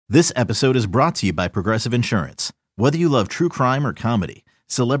This episode is brought to you by Progressive Insurance. Whether you love true crime or comedy,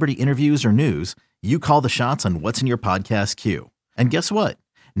 celebrity interviews or news, you call the shots on what's in your podcast queue. And guess what?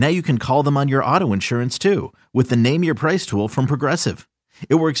 Now you can call them on your auto insurance too with the Name Your Price tool from Progressive.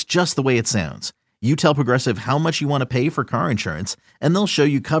 It works just the way it sounds. You tell Progressive how much you want to pay for car insurance, and they'll show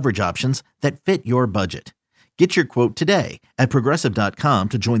you coverage options that fit your budget. Get your quote today at Progressive.com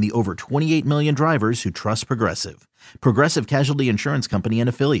to join the over 28 million drivers who trust Progressive. Progressive Casualty Insurance Company and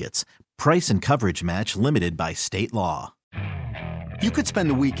Affiliates. Price and coverage match limited by state law. You could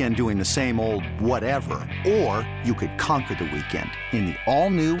spend the weekend doing the same old whatever, or you could conquer the weekend in the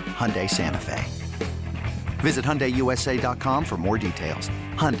all-new Hyundai Santa Fe. Visit HyundaiUSA.com for more details.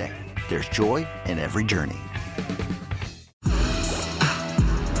 Hyundai, there's joy in every journey.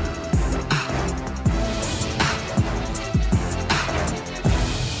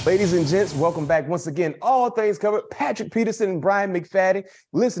 Ladies and gents, welcome back once again. All things covered. Patrick Peterson and Brian McFadden.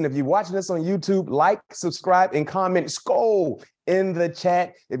 Listen, if you're watching us on YouTube, like, subscribe, and comment SKOL in the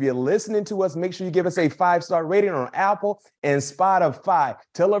chat. If you're listening to us, make sure you give us a 5-star rating on Apple and Spotify.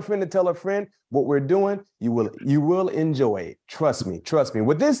 Tell a friend to tell a friend what we're doing. You will enjoy it. Trust me.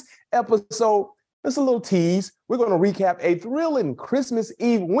 With this episode, it's a little tease. We're going to recap a thrilling Christmas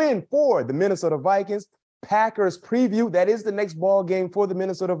Eve win for the Minnesota Vikings. Packers preview. That is the next ball game for the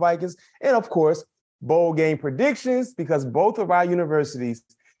Minnesota Vikings. And of course, bowl game predictions, because both of our universities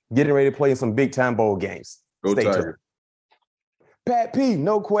getting ready to play in some big time bowl games. Stay tuned. Pat P,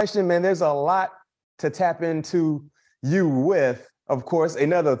 no question, man. There's a lot to tap into you with. Of course,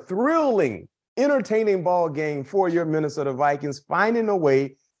 another thrilling, entertaining ball game for your Minnesota Vikings, finding a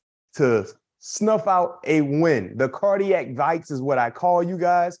way to snuff out a win. The Cardiac Vikes is what I call you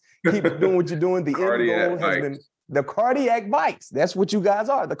guys. Keep doing what you're doing. The end goal has been the Cardiac Vikes. That's what you guys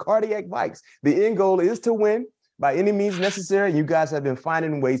are, the Cardiac Vikes. The end goal is to win by any means necessary. You guys have been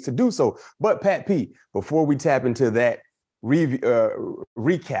finding ways to do so. But Pat P, before we tap into that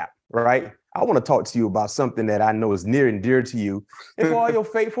recap, right? I want to talk to you about something that I know is near and dear to you and for all your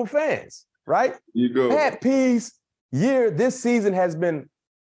faithful fans, right? You go. Pat P's year this season has been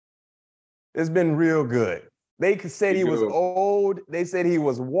it's been real good. They said he was old. They said he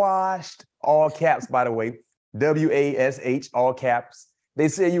was washed. All caps, by the way. WASH, all caps. They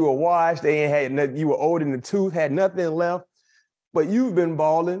said you were washed. They ain't had nothing. You were old in the tooth, had nothing left. But you've been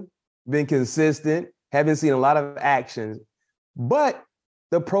balling, been consistent, haven't seen a lot of action. But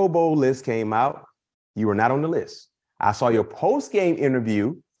the Pro Bowl list came out. You were not on the list. I saw your post-game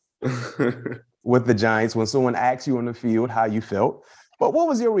interview with the Giants when someone asked you on the field how you felt. But what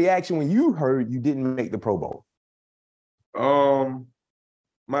was your reaction when you heard you didn't make the Pro Bowl?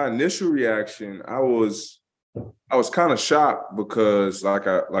 My initial reaction, I was kind of shocked because,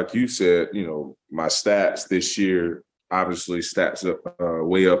 like you said, you know, my stats this year obviously stacks up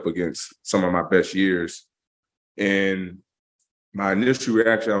way up against some of my best years, and my initial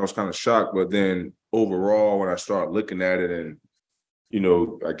reaction, I was kind of shocked. But then overall, when I started looking at it and, you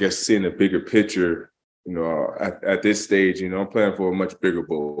know, I guess seeing the bigger picture. You know, at this stage, you know, I'm playing for a much bigger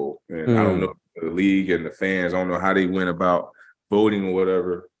bowl. And I don't know the league and the fans, I don't know how they went about voting or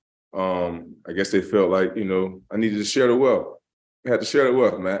whatever. I guess they felt like, you know, I needed to share the wealth. I had to share the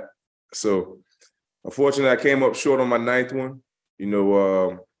wealth, Matt. So unfortunately, I came up short on my 9th one. You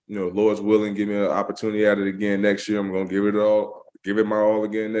know, Lord's willing, give me an opportunity at it again next year. I'm gonna give it my all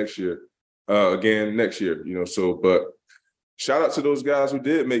again next year. You know, so but shout out to those guys who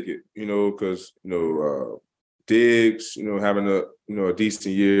did make it, you know, because, you know, Diggs, you know, having a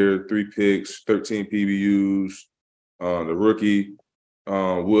decent year, 3 picks, 13 PBUs, the rookie,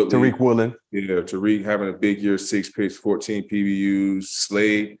 Woodley. Tariq Woolen. Yeah, Tariq having a big year, 6 picks, 14 PBUs.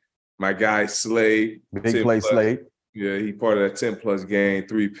 Slade, my guy Slade. Big play Slade. Yeah, he part of that 10-plus game,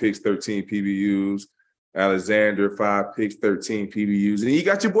 3 picks, 13 PBUs. Alexander, 5 picks, 13 PBUs. And you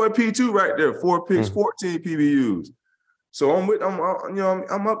got your boy P2 right there, 4 picks, 14 PBUs. So I'm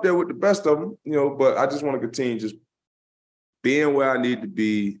up there with the best of them, you know, but I just want to continue just being where I need to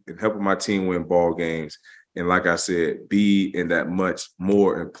be and helping my team win ball games. And like I said, be in that much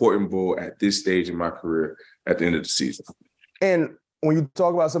more important bowl at this stage in my career at the end of the season. And when you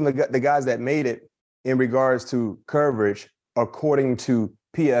talk about some of the guys that made it in regards to coverage, according to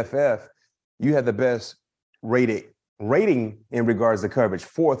PFF, you had the best rating in regards to coverage,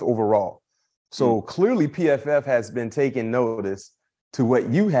 4th overall. So clearly PFF has been taking notice to what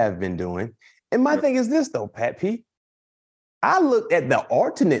you have been doing. And my thing is this, though, Pat P. I looked at the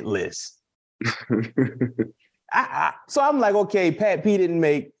alternate list. So I'm like, okay, Pat P didn't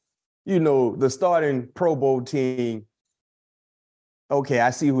make, the starting Pro Bowl team. Okay,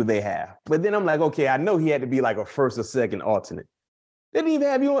 I see who they have. But then I'm like, okay, I know he had to be like a first or second alternate. They didn't even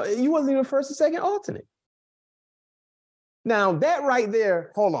have you. You wasn't even first or second alternate. Now that right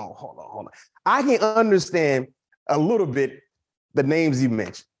there, hold on. I can understand a little bit the names you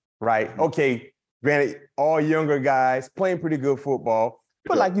mentioned, right? Okay, granted, all younger guys playing pretty good football,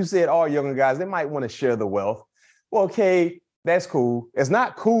 but like you said, all younger guys, they might want to share the wealth. Well, okay, that's cool. It's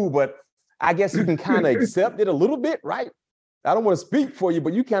not cool, but I guess you can kind of accept it a little bit, right? I don't want to speak for you,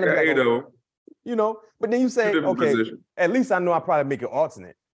 but you kind of, but then you say, okay, at least I know I probably make an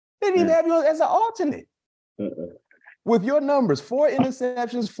alternate. They didn't even have you as an alternate. With your numbers, 4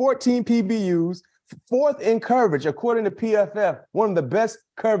 interceptions, 14 PBUs, 4th in coverage, according to PFF, one of the best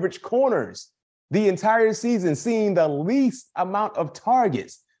coverage corners the entire season, seeing the least amount of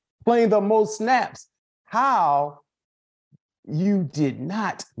targets, playing the most snaps. How you did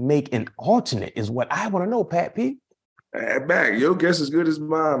not make an alternate is what I want to know, Pat P. Back, your guess is good as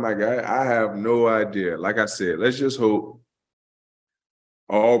mine, my guy. I have no idea. Like I said, let's just hope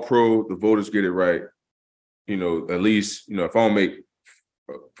all pro, the voters get it right. At least, if I don't make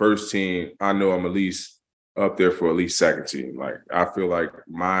first team, I know I'm at least up there for at least second team. Like, I feel like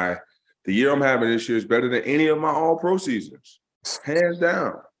the year I'm having this year is better than any of my all pro seasons, hands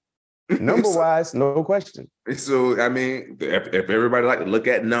down. Number-wise, no question. So, I mean, if everybody like to look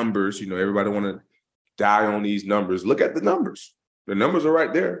at numbers, everybody want to die on these numbers, look at the numbers. The numbers are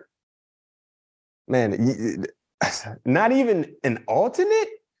right there. Man, not even an alternate?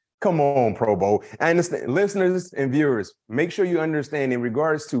 Come on, Pro Bowl. I understand, listeners and viewers, make sure you understand in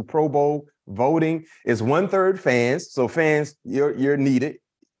regards to Pro Bowl voting, it's 1/3 fans. So fans, you're needed.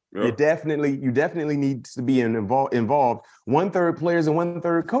 Yep. You definitely need to be involved. 1/3 players and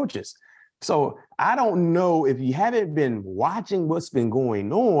 1/3 coaches. So I don't know if you haven't been watching what's been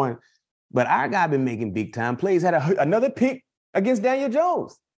going on, but our guy been making big time plays. Had another pick against Daniel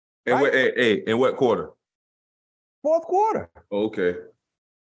Jones. Right? In what quarter? 4th quarter. Okay.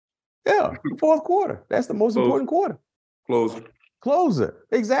 Yeah, 4th quarter. That's the most important quarter. Closer.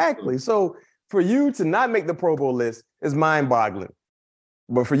 Exactly. So for you to not make the Pro Bowl list is mind-boggling.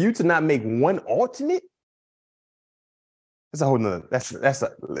 But for you to not make one alternate, that's a whole nother.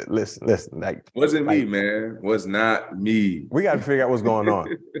 Listen. Wasn't me, man. Was not me. We got to figure out what's going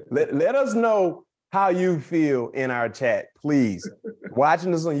on. Let us know how you feel in our chat, please.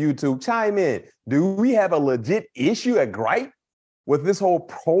 Watching us on YouTube, chime in. Do we have a legit issue, a gripe with this whole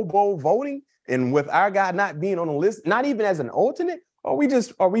Pro Bowl voting and with our guy not being on the list, not even as an alternate? Or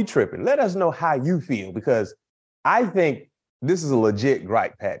are we tripping? Let us know how you feel, because I think this is a legit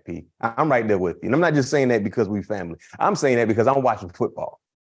gripe, Pat P. I'm right there with you. And I'm not just saying that because we family. I'm saying that because I'm watching football.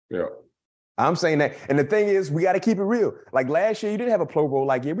 Yeah. I'm saying that. And the thing is, we got to keep it real. Like last year, you didn't have a Pro Bowl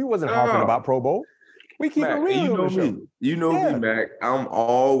like you. We wasn't harping about Pro Bowl. We keep Mac, it real. You know me. You know me, Mac. I'm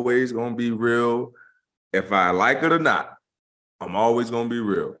always going to be real. If I like it or not, I'm always going to be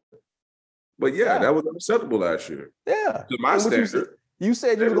real. But that was unacceptable last year. Yeah. To my standard. You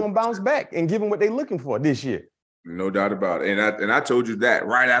said you were going to bounce back and give them what they're looking for this year. No doubt about it. And I told you that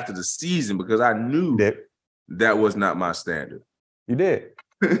right after the season because I knew that was not my standard. You did.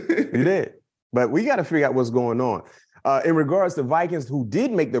 You did. But we got to figure out what's going on. In regards to Vikings who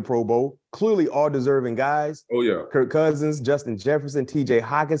did make the Pro Bowl, clearly all deserving guys. Oh, yeah. Kirk Cousins, Justin Jefferson, TJ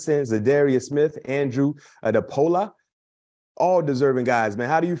Hockenson, Zadarius Smith, Andrew DePola. All deserving guys, man.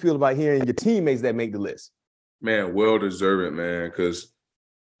 How do you feel about hearing your teammates that make the list? Man, well deserving, man, because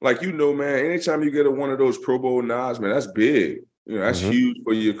man, anytime you get one of those Pro Bowl nods, man, that's big. That's huge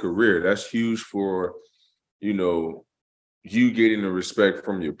for your career. That's huge for, you getting the respect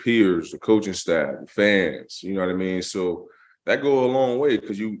from your peers, the coaching staff, the fans. You know what I mean? So that go a long way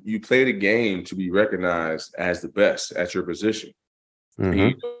because you play the game to be recognized as the best at your position.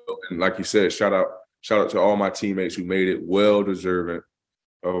 And like you said, shout out to all my teammates who made it, well deserving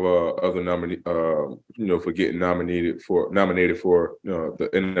of the nominee, for getting nominated for the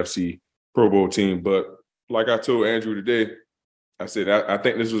NFC Pro Bowl team. But like I told Andrew today, I said I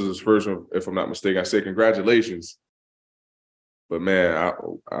think this was his first one, if I'm not mistaken. I said congratulations, but man,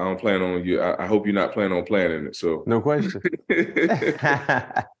 I don't plan on you. I hope you're not planning on planning it. So no question,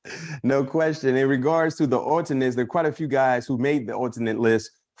 no question. In regards to the alternates, there are quite a few guys who made the alternate list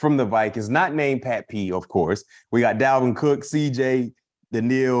from the Vikings, not named Pat P, of course. We got Dalvin Cook, CJ,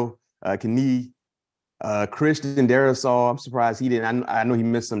 Daniil, Kane, Christian Darrisaw. I'm surprised he didn't. I know he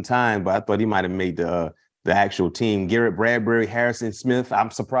missed some time, but I thought he might have made the actual team. Garrett Bradbury, Harrison Smith.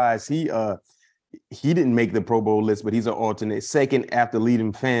 I'm surprised he didn't make the Pro Bowl list, but he's an alternate. Second after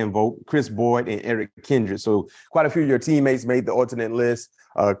leading fan vote, Chris Boyd and Eric Kendrick. So quite a few of your teammates made the alternate list.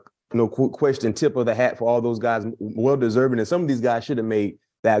 No question, tip of the hat for all those guys, well deserving. And some of these guys should have made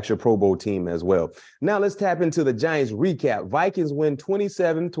the actual Pro Bowl team as well. Now let's tap into the Giants recap. Vikings win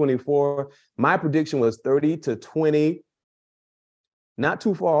 27-24. My prediction was 30-20. Not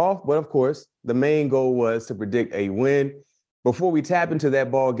too far off, but of course, the main goal was to predict a win. Before we tap into that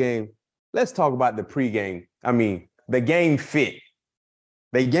ball game, let's talk about the pregame. The game fit.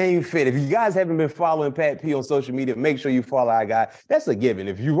 The game fit. If you guys haven't been following Pat P on social media, make sure you follow our guy. That's a given.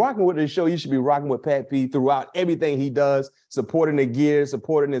 If you're rocking with the show, you should be rocking with Pat P throughout everything he does, supporting the gear,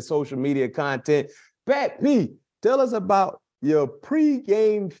 supporting his social media content. Pat P, tell us about your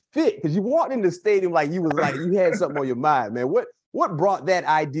pregame fit, because you walked in the stadium like you had something on your mind, man. What brought that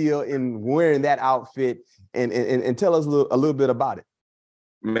idea in wearing that outfit, and tell us a little bit about it.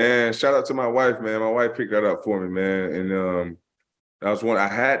 Man, shout out to my wife, man. My wife picked that up for me, man. And I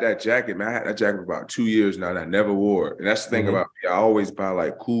had that jacket, man. I had that jacket for about 2 years now, and I never wore it. And that's the thing about me. I always buy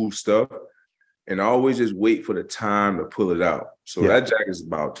like cool stuff, and I always just wait for the time to pull it out. So that jacket is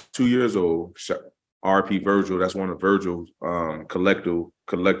about 2 years old. RP Virgil, that's one of Virgil's collectible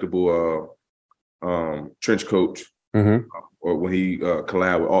trench coats. Or when he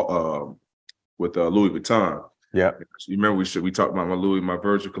collabed with Louis Vuitton. Yeah, you remember we talked about my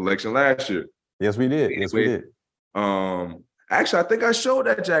Virgil collection last year. Yes, we did. Yes, we did. Actually, I think I showed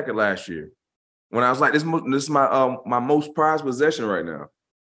that jacket last year when I was like, "This is my most prized possession right now."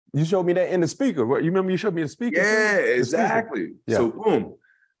 You showed me that in the speaker. You remember you showed me the speaker? Yeah, exactly. Yeah. So boom,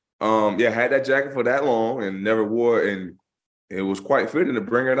 I had that jacket for that long and never wore it, and it was quite fitting to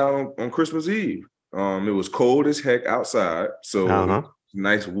bring it out on Christmas Eve. It was cold as heck outside, so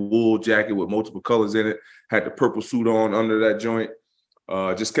nice wool jacket with multiple colors in it. Had the purple suit on under that joint.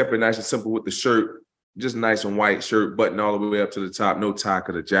 Just kept it nice and simple with the shirt. Just nice and white shirt, button all the way up to the top, no tie,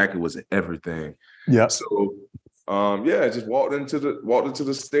 because the jacket was everything. Yeah. So, just walked into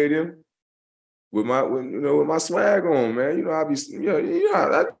the stadium with my swag on, man.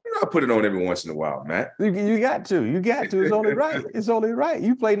 I put it on every once in a while, Matt. You got to. It's only right. It's only right.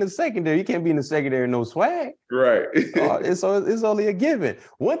 You played in the secondary. You can't be in the secondary no swag. Right. It's only a given.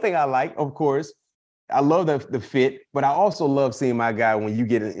 One thing I like, of course, I love the fit, but I also love seeing my guy when you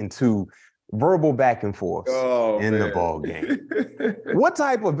get into verbal back and forth the ball game. What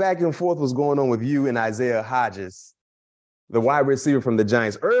type of back and forth was going on with you and Isaiah Hodgins, the wide receiver from the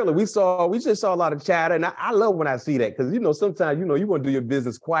Giants? Earlier, we just saw a lot of chatter, and I love when I see that, because sometimes you want to do your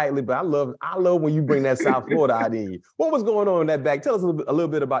business quietly, but I love when you bring that South Florida out in you. What was going on in that back? Tell us a little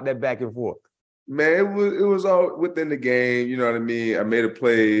bit about that back and forth. Man, it was all within the game. You know what I mean? I made a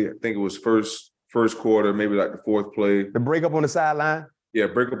play. I think it was first quarter, maybe like the fourth play. The break up on the sideline. Yeah,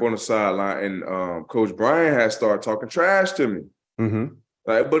 break up on the sideline, and Coach Brian had started talking trash to me.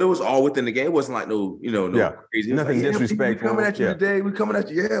 But it was all within the game. It wasn't like no crazy. Nothing disrespectful. We coming at you today. We coming at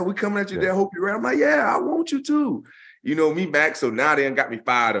you. Yeah, we coming at you today. I hope you're right. I'm like, yeah, I want you to. Me back. So now they done got me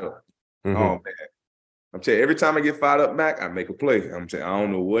fired up. Oh man, I'm telling you, every time I get fired up, Mac, I make a play. I'm telling you, I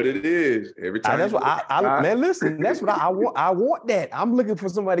don't know what it is. Every time. That's what man. Listen, that's what I want. I want that. I'm looking for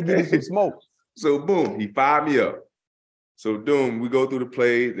somebody to give me some smoke. So boom, he fired me up. So doom, we go through the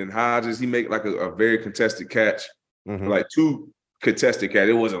play. Then Hodges, he make like a very contested catch, like two contested catch.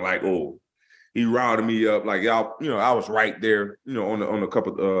 It wasn't like, he routed me up. Like y'all, I was right there, on a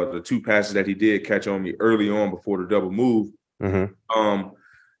couple of the two passes that he did catch on me early on before the double move. But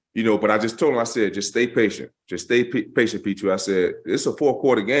I just told him, I said, just stay patient. Just stay patient, P2. I said, it's a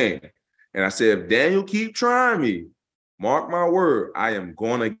 4-quarter game. And I said, if Daniel keep trying me, mark my word, I am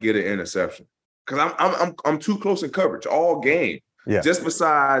gonna get an interception. Because I'm too close in coverage all game. Yeah. Just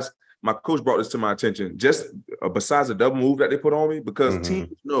besides, my coach brought this to my attention, just besides the double move that they put on me, because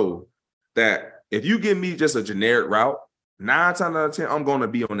teams know that if you give me just a generic route, 9 times out of 10, I'm going to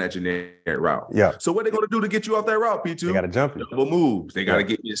be on that generic route. Yeah. So what they going to do to get you off that route, P2? They got to jump you. Double moves. They got to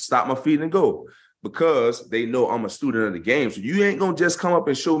get me to stop my feet and go, because they know I'm a student of the game. So you ain't going to just come up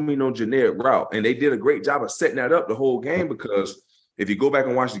and show me no generic route. And they did a great job of setting that up the whole game, because if you go back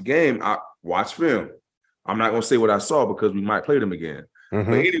and watch the game, I watch film. I'm not going to say what I saw because we might play them again. But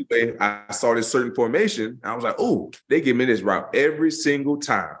anyway, I saw this certain formation. I was like, they give me this route every single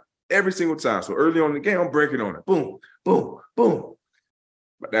time. Every single time. So early on in the game, I'm breaking on it. Boom, boom, boom.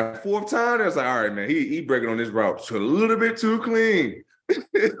 But that fourth time, I was like, all right, man, he breaking on this route a little bit too clean.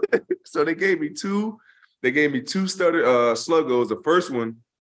 So they gave me two stutter sluggos. The first one,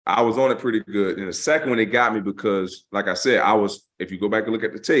 I was on it pretty good. And the second one, they got me because, like I said, if you go back and look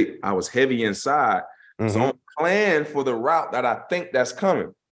at the tape, I was heavy inside. So I'm playing for the route that I think that's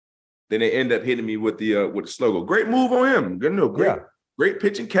coming. Then they end up hitting me with the sluggo. Great move on him. Great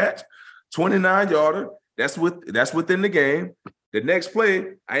pitch and catch. 29-yarder. That's within the game. The next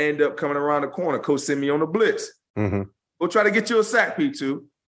play, I end up coming around the corner. Coach sent me on the blitz. Go try to get you a sack, P2.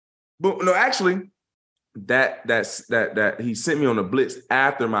 But no, actually, that he sent me on a blitz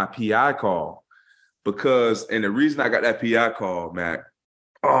after my PI call, because and the reason I got that PI call, Mac,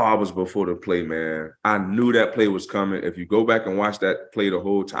 I was before the play, man. I knew that play was coming. If you go back and watch that play the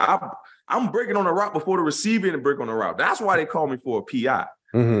whole time, I'm breaking on the route before the receiver and break on the route. That's why they called me for a PI.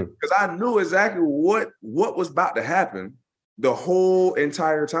 Because I knew exactly what was about to happen the whole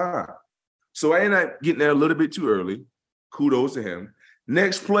entire time. So I ended up getting there a little bit too early. Kudos to him.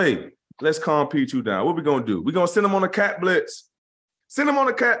 Next play, let's calm P2 down. What we going to do? We're going to send him on a cat blitz. Send him on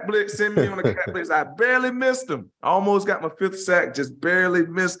a cat blitz. Send me on a cat blitz. I barely missed him. I almost got my 5th sack, just barely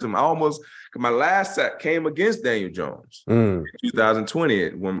missed him. My last sack came against Daniel Jones in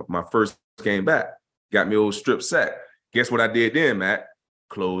 2020 when my first came back. Got me old strip sack. Guess what I did then, Matt?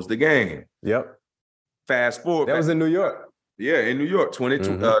 Closed the game. Yep. Fast forward. That was in New York. Yeah, in New York,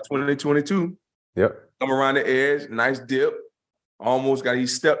 2022. Yep. Come around the edge, nice dip. He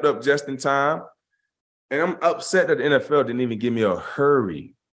stepped up just in time. And I'm upset that the NFL didn't even give me a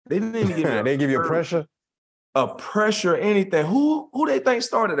hurry. They didn't even give me they give you a pressure? A pressure, anything. Who they think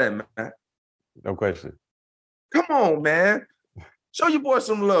started that, man? No question. Come on, man. Show your boy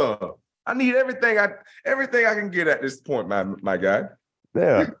some love. I need everything I can get at this point, my guy.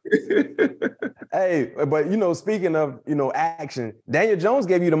 Yeah. Hey, but speaking of action, Daniel Jones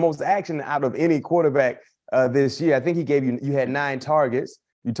gave you the most action out of any quarterback this year. I think he gave you had 9 targets.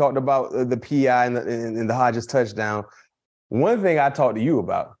 You talked about the PI and the Hodges touchdown. One thing I talked to you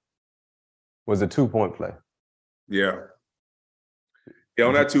about was a 2-point play. Yeah. Yeah,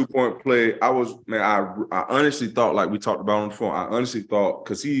 on that 2-point play, I honestly thought, like we talked about on the phone, I honestly thought,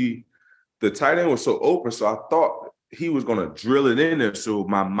 because the tight end was so open, so I thought he was going to drill it in there. So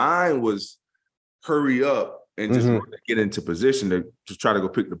my mind was hurry up and just get into position to try to go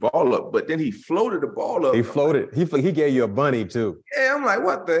pick the ball up. But then he floated the ball up. He floated. He gave you a bunny too. Yeah, I'm like,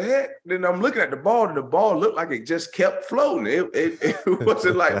 what the heck? Then I'm looking at the ball, and the ball looked like it just kept floating. It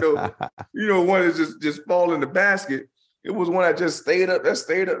wasn't like one that just fall in the basket. It was one that just stayed up,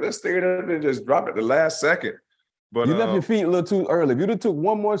 and just dropped at the last second. But you left your feet a little too early. If you'd have took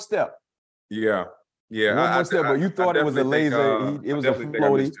one more step. Yeah. One more step, but you thought it was a laser. It was a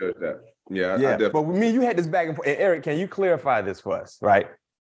floaty. Yeah. But with me, you had this back and forth. And Eric, can you clarify this for us, right?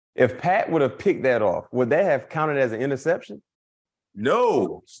 If Pat would have picked that off, would that have counted as an interception?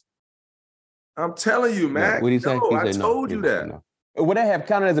 No. I'm telling you, Mac. What did he say? I told you that. No. Would that have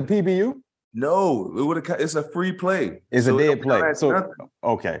counted as a PBU? No, it would have. It's a free play. It's a dead play. So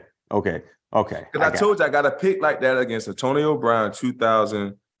okay. Because I told you I got a pick like that against Antonio Brown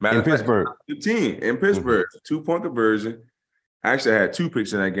 2000. In Pittsburgh. 15 in Pittsburgh. 2-point conversion. I actually had 2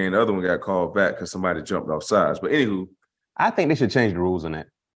 picks in that game. The other one got called back because somebody jumped off sides. But anywho. I think they should change the rules on that.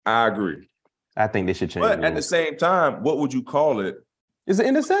 I agree. I think they should change the rules. But at the same time, what would you call it? It's an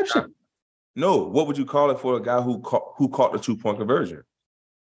interception. No, what would you call it for a guy who caught the 2-point conversion?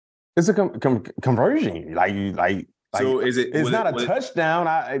 It's a conversion. So is it? It's not a touchdown.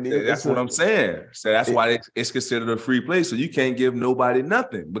 That's what I'm saying. So that's why it's considered a free play. So you can't give nobody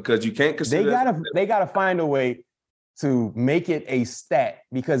nothing because you can't consider. They gotta find a way to make it a stat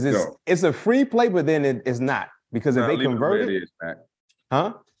because it's a free play, but then it's not because if they convert it,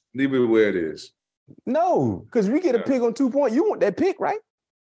 huh? Leave it where it is. No, because we get a pick on 2 point. You want that pick, right?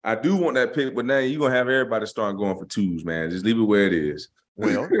 I do want that pick, but now you're gonna have everybody start going for 2s, man. Just leave it where it is.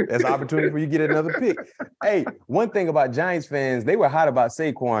 Well, that's an opportunity for you to get another pick. Hey, one thing about Giants fans, they were hot about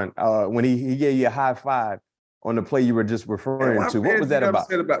Saquon when he gave you a high five on the play you were just referring to. What was that about?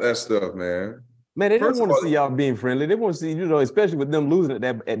 Said about that stuff, man. Man, they didn't want to see y'all being friendly. They want to see, especially with them losing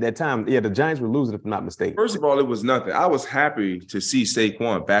at that time. Yeah, the Giants were losing, if I'm not mistaken. First of all, it was nothing. I was happy to see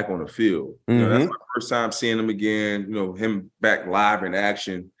Saquon back on the field. That's my first time seeing him again, him back live in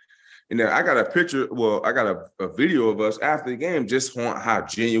action. And then I got a picture, I got a video of us after the game just on how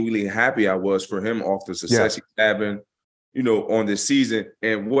genuinely happy I was for him off the success he's having, on this season.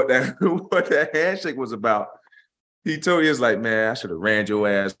 And what that handshake was about. He told me, it's like, man, I should have ran your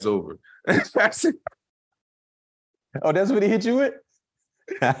ass over. Oh, that's what he hit you with?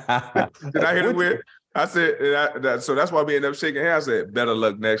 Did I hit him with? I said, so that's why we ended up shaking hands. I said, better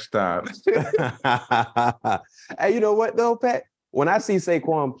luck next time. Hey, you know what, though, Pat? When I see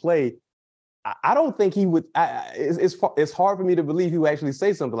Saquon play, I don't think he would. It's hard for me to believe he would actually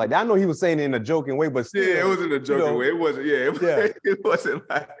say something like that. I know he was saying it in a joking way, but still, it wasn't a joking way. It wasn't. It wasn't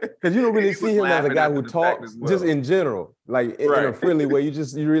like because you don't really see him as a guy who talks just in general, like in a friendly way.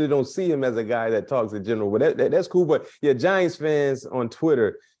 You really don't see him as a guy that talks in general. But that's cool. But yeah, Giants fans on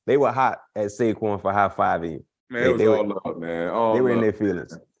Twitter, they were hot at Saquon for high fiving you. Man, it was all love, man. They were in their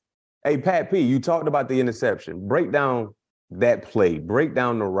feelings. Hey, Pat P, you talked about the interception. Break down that play. Break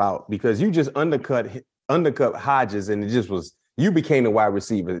down the route because you just undercut Hodges, and it just was you became the wide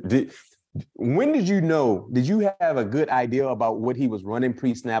receiver. When did you know? Did you have a good idea about what he was running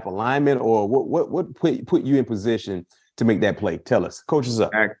pre-snap alignment, or what put you in position to make that play? Tell us. Coach us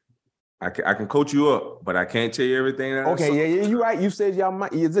up. I can coach you up, but I can't tell you everything. Okay, yeah, you're right. You said y'all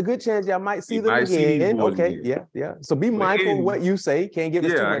might. It's a good chance y'all might see them again. Okay, yeah. So be mindful of what you say. Can't give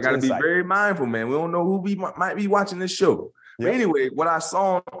us too much insight. Yeah, I got to be very mindful, man. We don't know who might be watching this show. Yep. But anyway, what I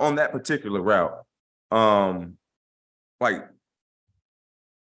saw on that particular route, like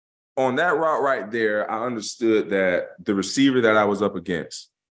on that route right there, I understood that the receiver that I was up against,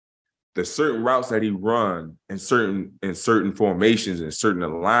 the certain routes that he run in certain formations and certain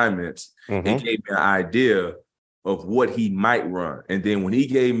alignments, it gave me an idea of what he might run. And then when he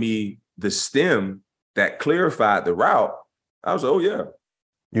gave me the stem that clarified the route, I was like, oh yeah,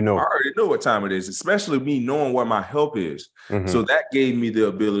 I already know what time it is, especially me knowing where my help is. So that gave me the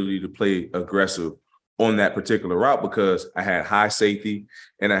ability to play aggressive on that particular route because I had high safety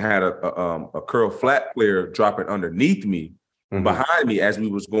and I had a curl flat player dropping underneath me, behind me as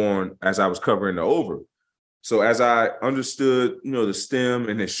I was covering the over. So as I understood, the stem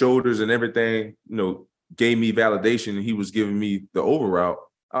and his shoulders and everything, gave me validation and he was giving me the over route,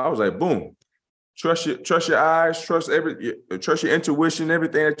 I was like, boom, trust your eyes, trust your intuition,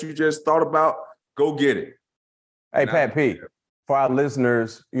 everything that you just thought about, go get it. Hey, Pat P, for our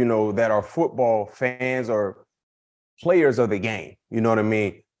listeners, that are football fans or players of the game, you know what I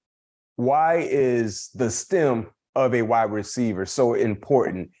mean? Why is the stem of a wide receiver so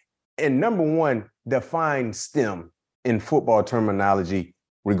important? And number one, define stem in football terminology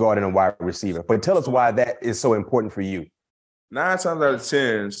regarding a wide receiver. But tell us why that is so important for you. 9 times out of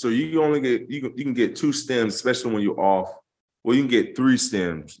 10, so you can get 2 stems, especially when you're off. Well, you can get 3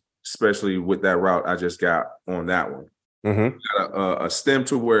 stems, especially with that route I just got on that one. You got a stem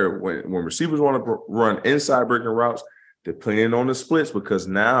to where when receivers want to run inside breaking routes, they're playing on the splits because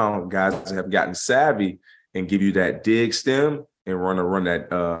now guys have gotten savvy and give you that dig stem and run that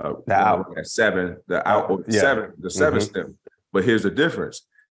seven stem. But here's the difference.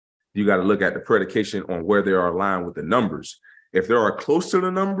 You got to look at the predication on where they are aligned with the numbers. If they are close to the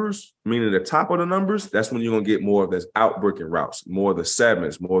numbers, meaning the top of the numbers, that's when you're going to get more of those out-breaking routes, more of the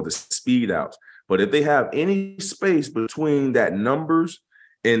sevens, more of the speed outs. But if they have any space between that numbers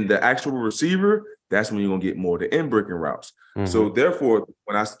and the actual receiver, that's when you're going to get more of the in-breaking routes. So therefore,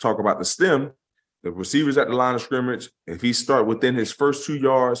 when I talk about the stem, the receiver's at the line of scrimmage. If he start within his first 2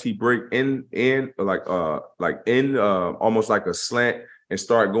 yards, he break in almost like a slant and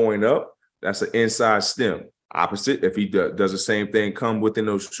start going up. That's an inside stem. Opposite, if he does the same thing, come within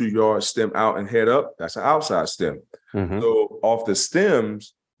those 2 yards, stem out and head up, that's an outside stem. So off the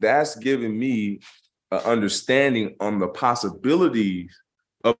stems, that's giving me an understanding on the possibilities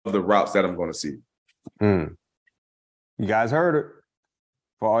of the routes that I'm going to see. You guys heard it.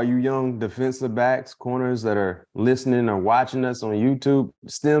 For all you young defensive backs, corners that are listening or watching us on YouTube,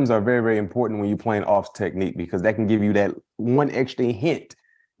 stems are very, very important when you're playing off technique because that can give you that one extra hint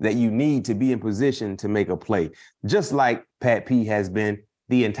that you need to be in position to make a play. Just like Pat P has been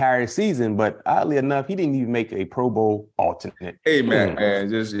the entire season, but oddly enough, he didn't even make a Pro Bowl alternate. Hey, man,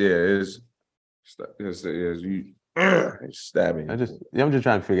 it's stabbing. I'm just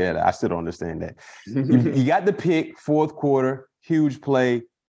trying to figure it out. I still don't understand that. you got the pick, fourth quarter, huge play,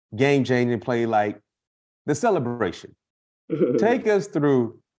 game-changing play, like the celebration. Take us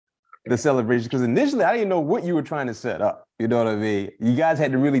through the celebration, because initially I didn't know what you were trying to set up. You know what I mean? You guys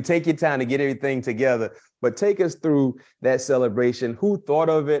had to really take your time to get everything together, but take us through that celebration. Who thought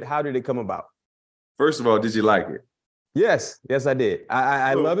of it? How did it come about? First of all, did you like it? Yes, I did.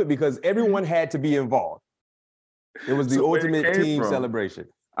 I love it because everyone had to be involved. It was the ultimate team celebration.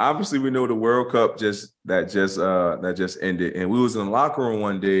 Obviously, we know the World Cup just ended, and we was in the locker room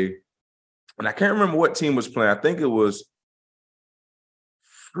one day, and I can't remember what team was playing. I think it was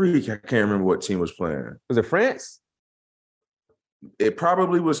I can't remember what team was playing. Was it France? It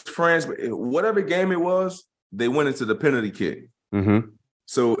probably was France, but whatever game it was, they went into the penalty kick.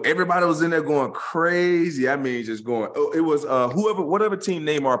 So everybody was in there going crazy. I mean, just going. Oh, it was whatever team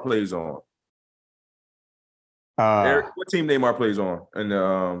Neymar plays on. Eric, what team Neymar plays on?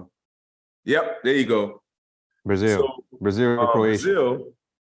 And yep, there you go. Brazil, Croatia. Brazil.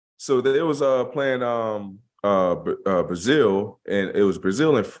 So they was playing Brazil, and it was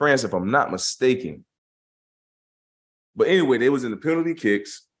Brazil and France, if I'm not mistaken. But anyway, they was in the penalty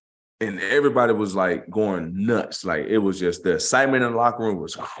kicks, and everybody was like going nuts. Like it was just the excitement in the locker room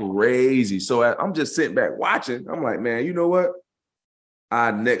was crazy. So I'm just sitting back watching. I'm like, man, you know what?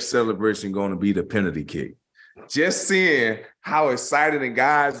 Our next celebration going to be the penalty kick. just seeing how excited and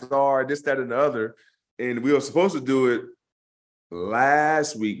guys are, this, that, and the other. And we were supposed to do it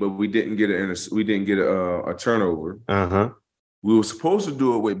last week, but we didn't get a turnover. We were supposed to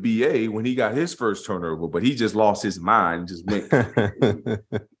do it with BA when he got his first turnover, but he just lost his mind, just went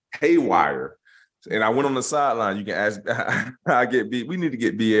haywire. And I went on the sideline. You can ask, we need to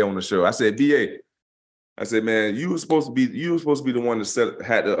get BA on the show. I said, BA, I said, man, you were supposed to be the one that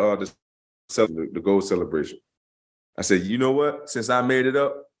had the goal celebration. I said, you know what? Since I made it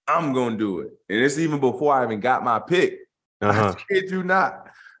up, I'm gonna do it. And it's even before I even got my pick. I kid you not.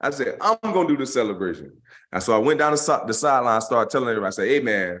 I said, I'm gonna do the celebration. And so I went down the sideline, started telling everybody, I said, hey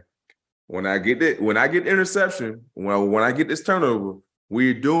man, when I get interception, when I get this turnover,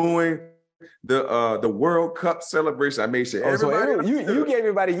 we're doing the World Cup celebration. I made sure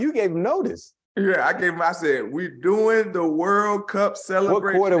everybody. So you gave them notice. Yeah, I said, we're doing the World Cup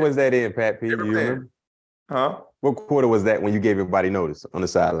celebration. What quarter was that in, Pat P? You remember? Huh? What quarter was that when you gave everybody notice on the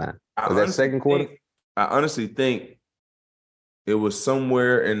sideline? Was that second quarter? I honestly think it was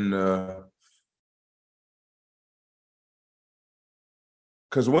somewhere in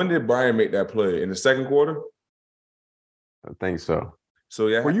because when did Brian make that play? In the second quarter? I think so. So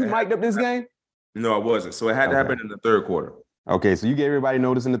yeah. Were you mic'd up this game? No, I wasn't. So it had to happen in the third quarter. Okay, so you gave everybody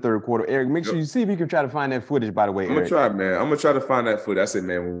notice in the third quarter. Eric, make sure you see if you can try to find that footage, by the way. I'm gonna try, man. I'm gonna try to find that footage. I said,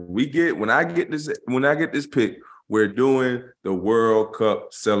 man, when I get this pick, we're doing the World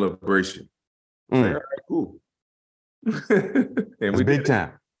Cup celebration. Like, all right, cool. And we big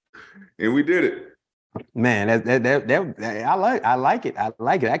time. And we did it. Man, I like it. I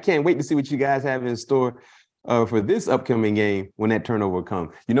like it. I can't wait to see what you guys have in store for this upcoming game when that turnover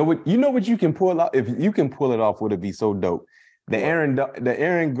comes. You know what you can pull off? If you can pull it off, would it be so dope? The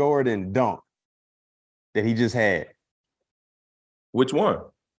Aaron Gordon dunk that he just had. Which one?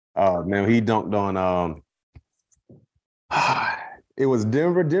 Man, he dunked on it was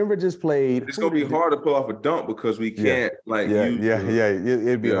Denver. Denver just played. It's gonna be hard to pull off a dunk because we can't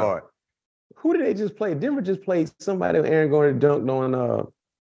it'd be hard. Who did they just play? Denver just played somebody. Aaron Gordon dunked on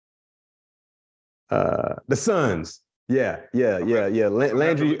the Suns. Yeah.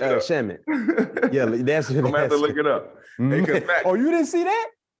 Landry Shamet. Yeah, that's. I'm gonna have to look it up. Hey, Mac, you didn't see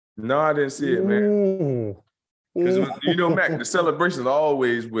that? No, I didn't see it, man. Because Mac, the celebration is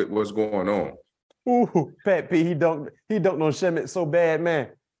always with what's going on. Ooh, Pat P, he dunked on Shamet so bad, man.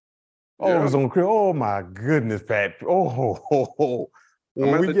 Oh, it was on crib. Oh my goodness, Pat. When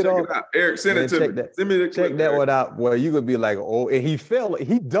we get on, Eric, send it to me. Send me the clip. Check that one out. Well, you could be like, and he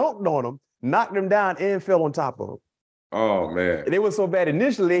dunked on him, knocked him down, and fell on top of him. Oh man. And it was so bad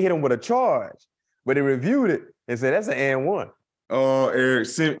initially they hit him with a charge, but they reviewed it and said that's an and one. Oh, Eric,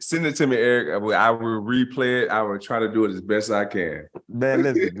 send it to me, Eric. I will replay it. I will try to do it as best I can. Man,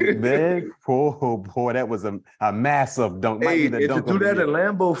 listen, man, boy, that was a massive dunk. Hey, to do that at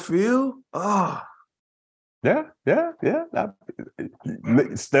Lambeau Field? Oh. Yeah.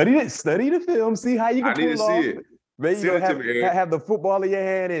 Study the film, see how you can pull it off. I need to see it. Maybe have the football in your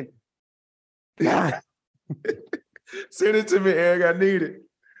hand and send it to me, Eric. I need it.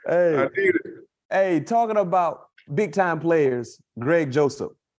 I need it. Hey, talking about big time players, Greg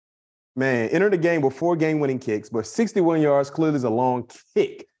Joseph, man, entered the game with 4 game-winning kicks, but 61 yards clearly is a long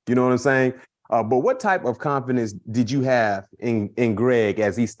kick. You know what I'm saying? But what type of confidence did you have in Greg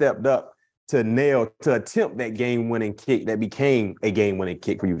as he stepped up to attempt that game-winning kick that became a game-winning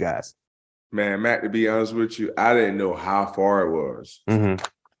kick for you guys? Man, Matt, to be honest with you, I didn't know how far it was. Mm-hmm.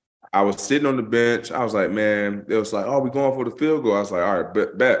 I was sitting on the bench. I was like, man, it was like, oh, we're going for the field goal. I was like, all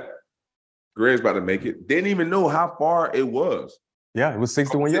right, bet. Greg's about to make it. Didn't even know how far it was. Yeah, it was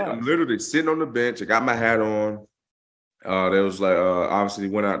 61 yards. I'm literally sitting on the bench. I got my hat on. There was like, obviously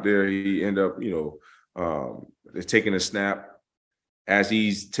went out there. He ended up, taking a snap. As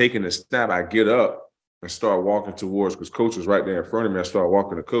he's taking the snap, I get up and start walking towards, because coach was right there in front of me. I started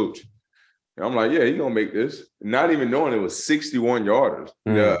walking to coach. And I'm like, yeah, he's going to make this. Not even knowing it was 61 yarders.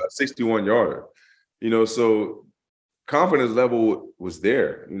 Yeah, 61 yarder. So confidence level was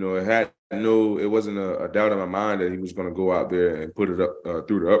there. It wasn't a doubt in my mind that he was going to go out there and put it up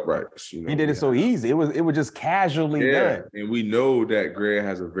through the uprights. He did it so easy. It was just casually done. And we know that Greg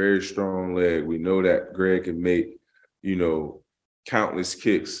has a very strong leg. We know that Greg can make, countless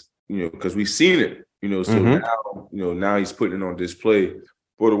kicks, because we've seen it, so now he's putting it on display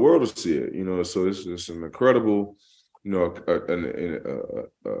for the world to see it, so it's an incredible, an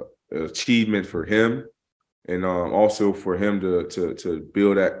achievement for him. And also for him to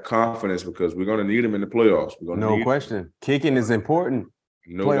build that confidence, because we're going to need him in the playoffs. No question. Kicking is important.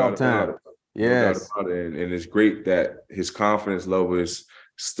 Playoff time. Yes. No doubt about it. And it's great that his confidence level is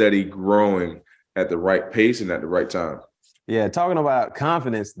steady growing at the right pace and at the right time. Yeah, talking about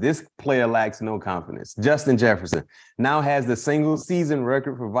confidence, this player lacks no confidence. Justin Jefferson now has the single season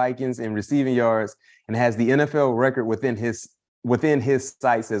record for Vikings in receiving yards and has the NFL record within his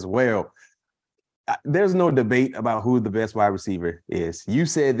sights as well. There's no debate about who the best wide receiver is. You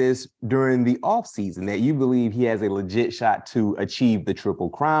said this during the offseason that you believe he has a legit shot to achieve the Triple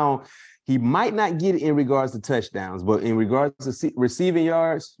Crown. He might not get it in regards to touchdowns, but in regards to receiving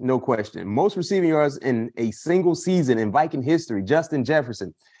yards, no question. Most receiving yards in a single season in Viking history, Justin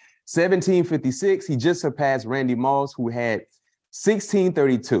Jefferson, 1756. He just surpassed Randy Moss, who had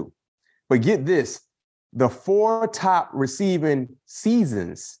 1632. But get this, the 4 top receiving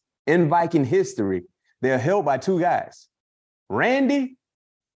seasons in Viking history, they're held by 2 guys, Randy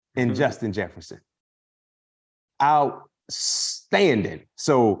and Justin Jefferson. Outstanding.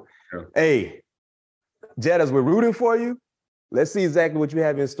 So, hey, Jettas, we're rooting for you. Let's see exactly what you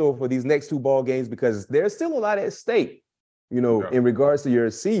have in store for these next 2 ball games, because there's still a lot at stake, in regards to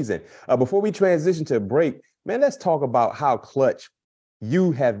your season. Before we transition to a break, man, let's talk about how clutch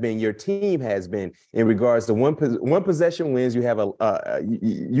you have been, your team has been in regards to one possession wins. You have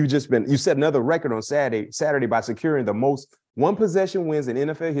you set another record on Saturday by securing the most one possession wins in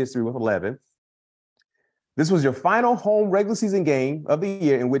NFL history with 11. This was your final home regular season game of the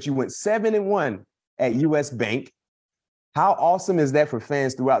year in which you went 7-1 at US Bank. How awesome is that for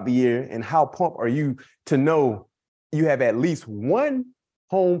fans throughout the year? And how pumped are you to know you have at least one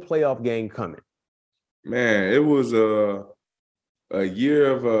home playoff game coming? Man, it was a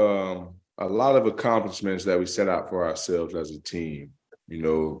year of a lot of accomplishments that we set out for ourselves as a team.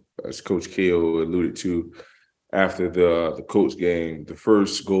 As Coach K.O. alluded to, after the Colts game, the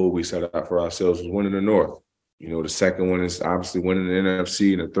first goal we set out for ourselves was winning the North. The second one is obviously winning the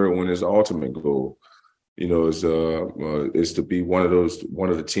NFC, and the third one is the ultimate goal. Is to be one of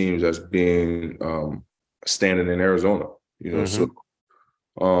the teams that's being standing in Arizona. So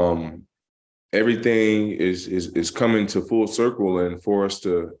everything is coming to full circle, and for us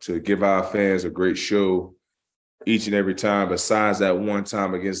to give our fans a great show each and every time. Besides that one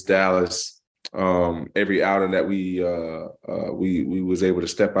time against Dallas, every outing that we was able to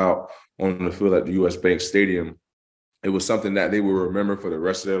step out on the field at the US Bank Stadium, it was something that they will remember for the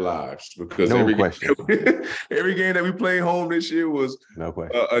rest of their lives, because every game that we played home this year was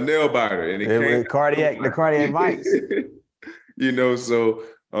a nail biter, and the cardiac bites. So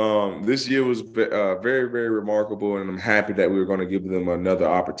this year was very, very remarkable, and I'm happy that we were going to give them another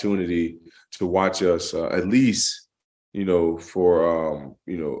opportunity to watch us at least, for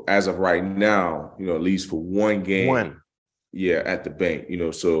as of right now, at least for one game. At the bank.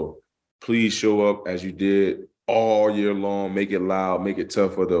 So please show up as you did all year long. Make it loud, make it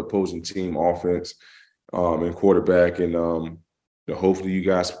tough for the opposing team offense and quarterback, and hopefully you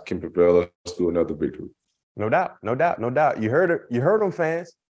guys can propel us to another victory. No doubt. You heard it. You heard them,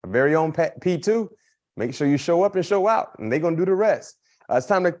 fans. Our very own P2. Make sure you show up and show out, and they're going to do the rest. It's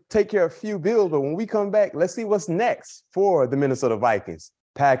time to take care of a few bills, but when we come back, let's see what's next for the Minnesota Vikings.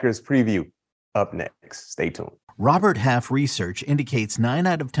 Packers preview up next. Stay tuned. Robert Half research indicates 9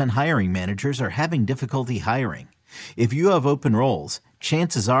 out of 10 hiring managers are having difficulty hiring. If you have open roles,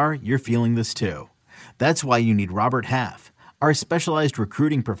 chances are you're feeling this too. That's why you need Robert Half. Our specialized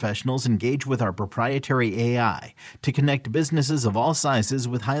recruiting professionals engage with our proprietary AI to connect businesses of all sizes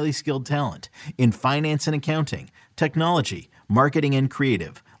with highly skilled talent in finance and accounting, technology, marketing and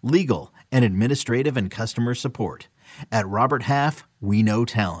creative, legal, and administrative and customer support. At Robert Half, we know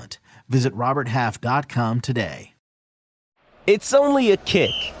talent. Visit roberthalf.com today. It's only a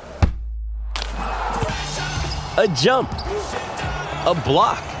kick, a jump, a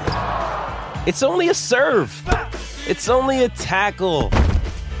block. It's only a serve. It's only a tackle,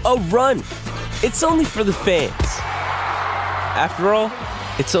 a run. It's only for the fans. After all,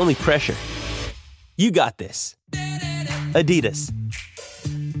 it's only pressure. You got this. Adidas.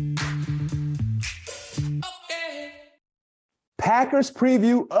 Packers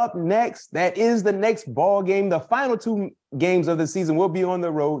preview up next. That is the next ball game. The final 2 games of the season will be on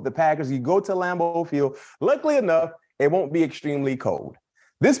the road. The Packers, you go to Lambeau Field. Luckily enough, it won't be extremely cold.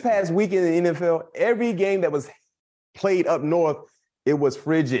 This past week in the NFL, every game that was played up north, it was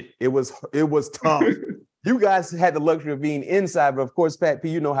frigid. It was tough. You guys had the luxury of being inside, but of course, Pat P,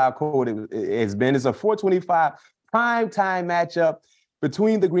 you know how cold it has been. It's a 4:25 primetime matchup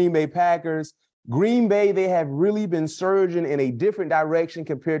between the Green Bay Packers. Green Bay, they have really been surging in a different direction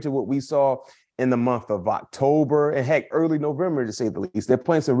compared to what we saw in the month of October and heck, early November, to say the least. They're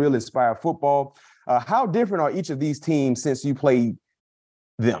playing some real inspired football. How different are each of these teams since you played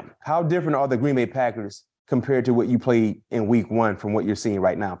them? How different are the Green Bay Packers compared to what you played in week 1 from what you're seeing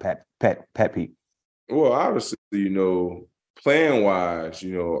right now, Pat Pete? Well, obviously, playing wise,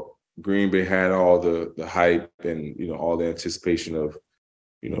 Green Bay had all the hype and, all the anticipation of,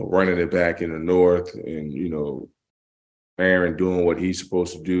 running it back in the North and, Aaron doing what he's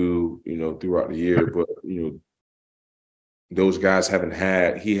supposed to do, throughout the year. But, those guys haven't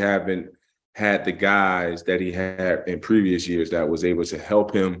had the guys that he had in previous years that was able to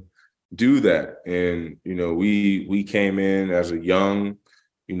help him do that. And, we came in as a young,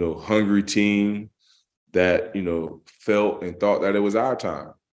 hungry team that, felt and thought that it was our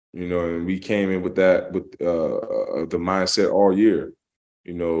time, and we came in with that, with the mindset all year.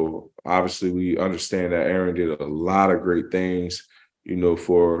 Obviously we understand that Aaron did a lot of great things,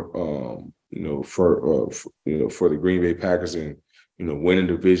 for the Green Bay Packers and, winning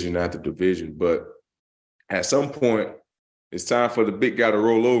division after division. But at some point, it's time for the big guy to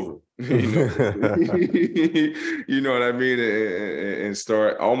roll over, you know what I mean? And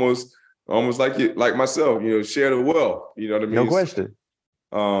start almost like myself, share the wealth, you know what I mean? No question.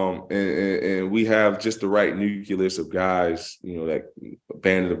 And we have just the right nucleus of guys, that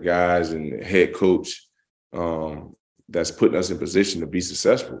band of guys and head coach that's putting us in position to be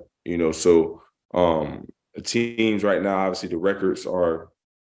successful, So the teams right now, obviously the records are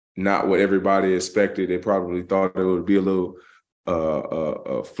not what everybody expected. They probably thought it would be a little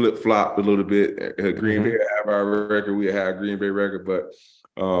flip-flop a little bit. Green Bay have our record, we have Green Bay record, but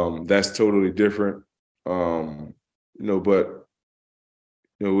that's totally different. But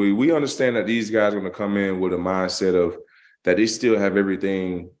we understand that these guys are going to come in with a mindset of that they still have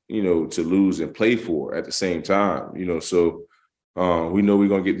everything, to lose and play for at the same time, So we know we're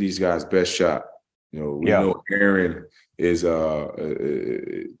going to get these guys best shot. We know Aaron is,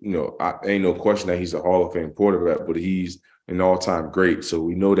 ain't no question that he's a Hall of Fame quarterback, but he's an all-time great. So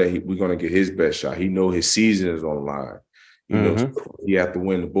we know that we're going to get his best shot. He know his season is on the line. So he have to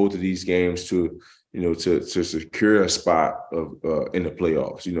win both of these games to secure a spot of in the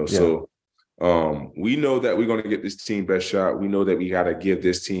playoffs. So we know that we're going to get this team best shot. We know that we got to give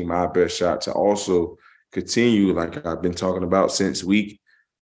this team our best shot to also continue, like I've been talking about since week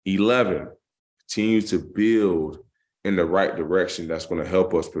 11, continue to build in the right direction that's going to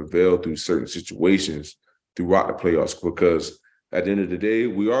help us prevail through certain situations throughout the playoffs. Because at the end of the day,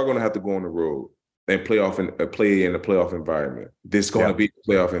 we are going to have to go on the road and play in a playoff environment. This is going to be a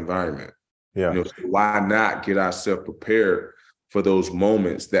playoff environment. So why not get ourselves prepared for those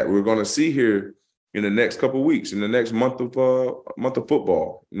moments that we're going to see here in the next couple of weeks, in the next month of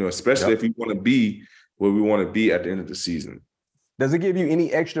football, especially if you want to be where we want to be at the end of the season. Does it give you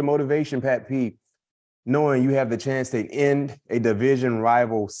any extra motivation, Pat P, knowing you have the chance to end a division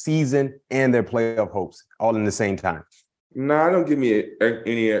rival season and their playoff hopes all in the same time? No, it don't give me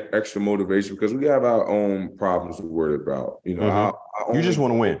any extra motivation because we have our own problems to worry about. You just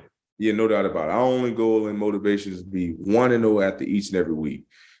want to win. Yeah, no doubt about it. Our only goal and motivation is to be 1-0 after each and every week.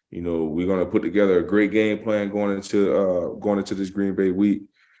 We're going to put together a great game plan going into this Green Bay week,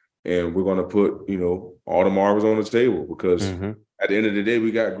 and we're going to put all the marbles on the table because at the end of the day,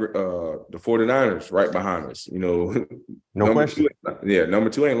 we got the 49ers right behind us. No question. Number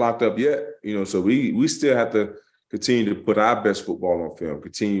 2 ain't locked up yet. So we still have to continue to put our best football on film,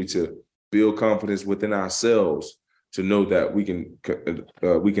 continue to build confidence within ourselves to know that we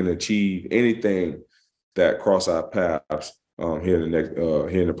can achieve anything that cross our paths here in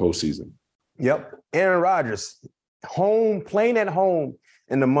the postseason. Yep. Aaron Rodgers, playing at home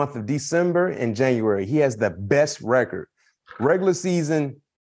in the month of December and January. He has the best record. Regular season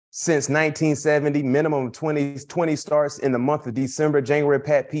since 1970, minimum of 20 starts in the month of December, January.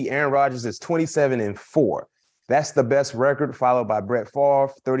 Pat P. Aaron Rodgers is 27-4. That's the best record, followed by Brett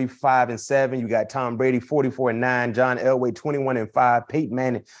Favre, 35-7. You got Tom Brady, 44-9. John Elway, 21-5. Peyton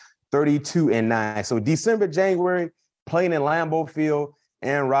Manning, 32-9. So December, January, playing in Lambeau Field,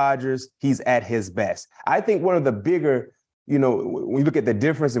 Aaron Rodgers, he's at his best. I think one of the bigger, when you look at the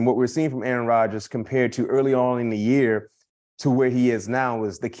difference in what we're seeing from Aaron Rodgers compared to early on in the year to where he is now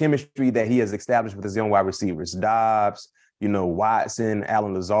is the chemistry that he has established with his young wide receivers, Dobbs, Watson,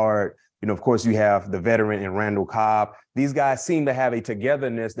 Allen Lazard. Of course, you have the veteran in Randall Cobb. These guys seem to have a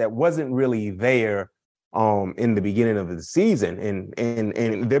togetherness that wasn't really there in the beginning of the season.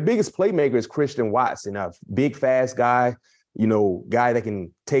 And their biggest playmaker is Christian Watson, a big, fast guy, guy that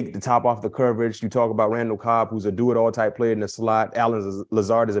can take the top off the coverage. You talk about Randall Cobb, who's a do-it-all type player in the slot. Allen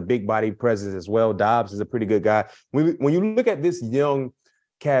Lazard is a big body presence as well. Dobbs is a pretty good guy. When you look at this young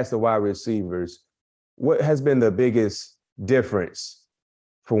cast of wide receivers, what has been the biggest difference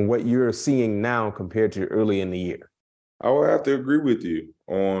from what you're seeing now compared to early in the year? I would have to agree with you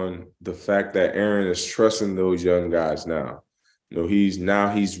on the fact that Aaron is trusting those young guys now.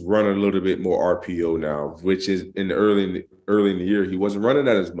 he's running a little bit more RPO now, which is early in the year he wasn't running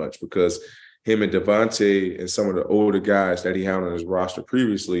that as much because him and Devontae and some of the older guys that he had on his roster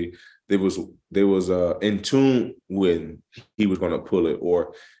previously, they was in tune when he was going to pull it,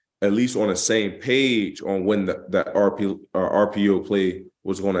 or at least on the same page on when that RPO play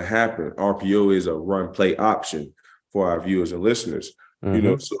was going to happen. RPO is a run play option for our viewers and listeners.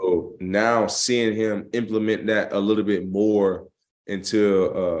 Mm-hmm. So now seeing him implement that a little bit more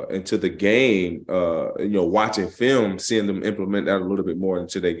into the game, watching film, seeing them implement that a little bit more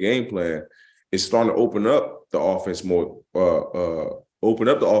into their game plan, it's starting to open up the offense a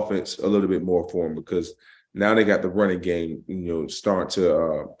little bit more for them, because now they got the running game, starting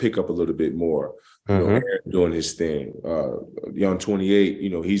to pick up a little bit more. Aaron doing his thing. Young 28,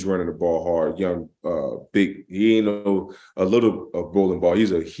 he's running the ball hard. Young, big, he ain't a little bowling ball.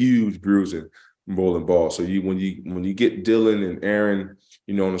 He's a huge bruising bowling ball. So when you get Dylan and Aaron,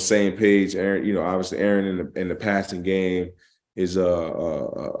 on the same page, Aaron, obviously Aaron in the passing game is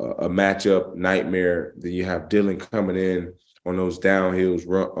a matchup nightmare. Then you have Dylan coming in on those downhill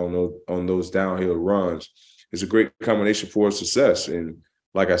runs. It's a great combination for success. And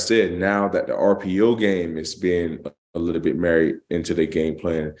like I said, now that the RPO game is being a little bit married into the game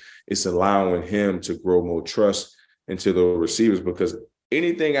plan, it's allowing him to grow more trust into the receivers, because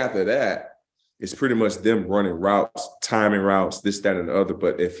anything after that is pretty much them running routes, timing routes, this, that, and the other.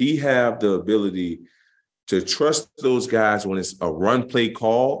 But if he have the ability to trust those guys when it's a run play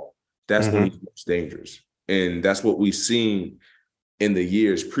call, that's when he's most dangerous. And that's what we've seen in the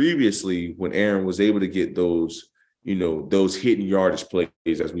years previously when Aaron was able to get those, those hidden yardage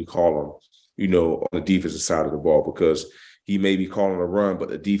plays, as we call them, on the defensive side of the ball, because he may be calling a run, but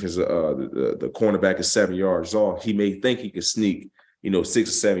the defense, the cornerback is 7 yards off. He may think he could sneak, 6 or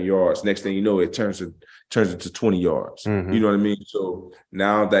 7 yards. Next thing you know, it turns into 20 yards. You know what I mean? So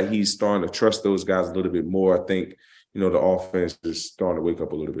now that he's starting to trust those guys a little bit more, I think, the offense is starting to wake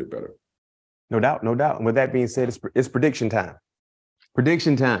up a little bit better. No doubt. And with that being said, it's prediction time.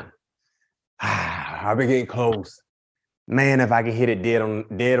 I've been getting close. Man, if I can hit it dead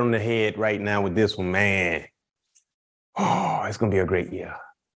on the head right now with this one, man. Oh, it's going to be a great year.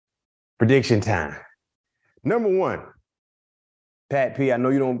 Prediction time. Number one, Pat P, I know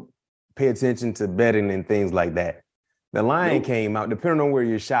you don't pay attention to betting and things like that. The line came out, depending on where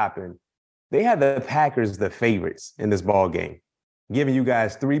you're shopping, they had the Packers the favorites in this ball game, giving you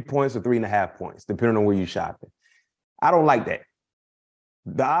guys 3 points or 3.5 points, depending on where you're shopping. I don't like that.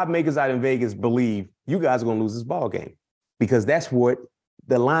 The odd makers out in Vegas believe you guys are going to lose this ball game, because that's what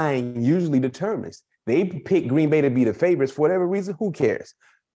the line usually determines. They pick Green Bay to be the favorites for whatever reason. Who cares?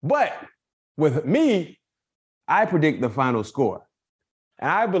 But with me, I predict the final score. And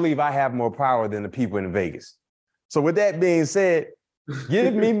I believe I have more power than the people in Vegas. So with that being said,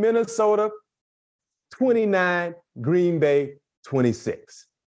 give me Minnesota 29, Green Bay 26.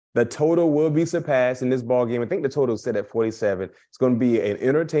 The total will be surpassed in this ball game. I think the total is set at 47. It's going to be an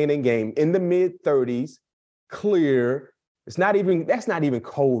entertaining game in the mid-30s, clear. That's not even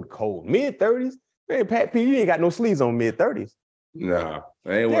cold. Mid-30s? Man, Pat P, you ain't got no sleeves on mid-30s. Nah,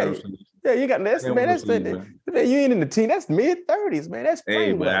 I ain't wearing sleeves. Yeah, you got that's man. That's man. You ain't in the team. That's mid-30s, man. That's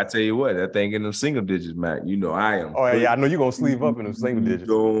hey, but I tell you what, that thing in them single digits, Mac. I am. Oh yeah, I know you're gonna sleeve up in them single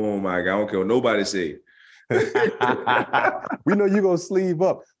digits. Oh my God, I don't care what nobody say. We know you're gonna sleeve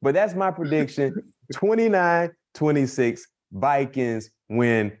up, but that's my prediction. 29-26, Vikings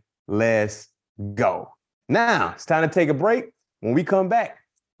win. Let's go. Now it's time to take a break. When we come back,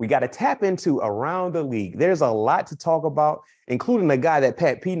 we got to tap into Around the League. There's a lot to talk about, including a guy that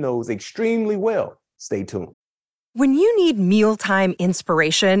Pat P knows extremely well. Stay tuned. When you need mealtime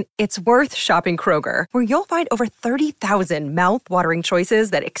inspiration, it's worth shopping Kroger, where you'll find over 30,000 mouth-watering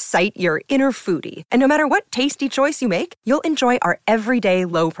choices that excite your inner foodie. And no matter what tasty choice you make, you'll enjoy our everyday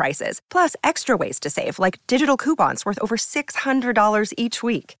low prices, plus extra ways to save, like digital coupons worth over $600 each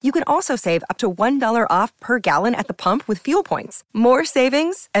week. You can also save up to $1 off per gallon at the pump with fuel points. More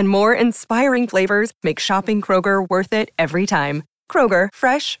savings and more inspiring flavors make shopping Kroger worth it every time. Kroger,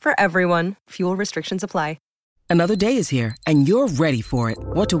 fresh for everyone. Fuel restrictions apply. Another day is here, and you're ready for it.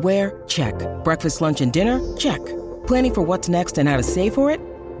 What to wear? Check. Breakfast, lunch, and dinner? Check. Planning for what's next and how to save for it?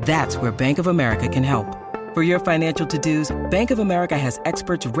 That's where Bank of America can help. For your financial to-dos, Bank of America has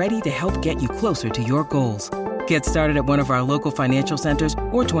experts ready to help get you closer to your goals. Get started at one of our local financial centers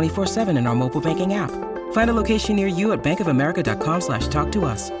or 24/7 in our mobile banking app. Find a location near you at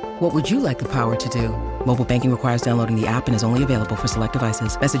bankofamerica.com/talktous. What would you like the power to do? Mobile banking requires downloading the app and is only available for select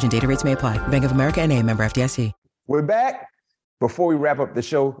devices. Message and data rates may apply. Bank of America NA, member FDIC. We're back. Before we wrap up the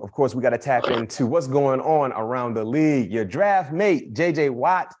show, of course, we got to tap into what's going on around the league. Your draft mate, J.J.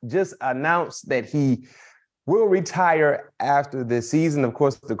 Watt, just announced that he will retire after this season. Of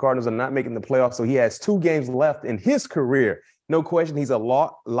course, the Cardinals are not making the playoffs, so he has 2 games left in his career. No question, he's a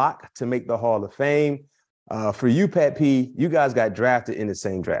lock to make the Hall of Fame. For you, Pat P, you guys got drafted in the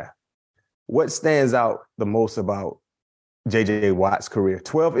same draft. What stands out the most about J.J. Watt's career?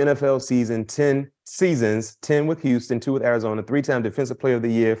 12 NFL seasons, 10 with Houston, 2 with Arizona, 3-time Defensive Player of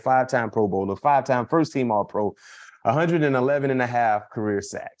the Year, 5-time Pro Bowler, 5-time first-team All-Pro, 111 and a half career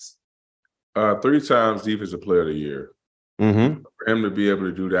sacks. 3 times Defensive Player of the Year. Mm-hmm. For him to be able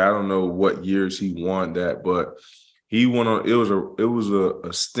to do that, I don't know what years he won that, but he went on. It was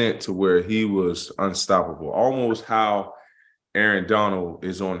a stint to where he was unstoppable, almost how Aaron Donald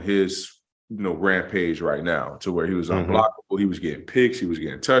is on his rampage right now, to where he was unblockable. He was getting picks, he was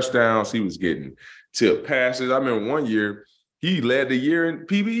getting touchdowns, he was getting tip passes. I remember one year he led the year in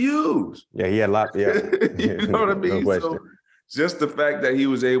PBUs. Yeah, he had a lot. Yeah, you know what I mean. No so just the fact that he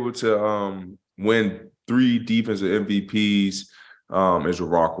was able to win 3 defensive MVPs is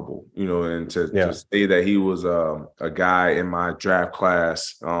remarkable, and to say that he was a guy in my draft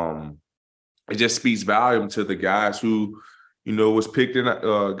class, it just speaks volume to the guys who, was picked in,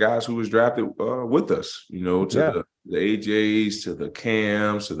 guys who was drafted with us, to the AJs, to the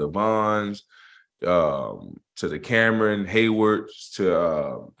Cams, to the Vons, to the Cameron Haywards,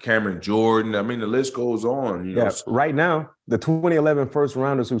 to Cameron Jordan. I mean, the list goes on. Right now, the 2011 first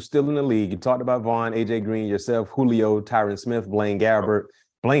rounders who's still in the league, you talked about Vaughn, AJ Green, yourself, Julio, Tyron Smith, Blaine Gabbert.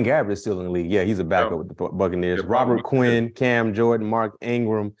 Blaine Gabbert is still in the league. Yeah, he's a backup with the Buccaneers. Robert Quinn, Cam Jordan, Mark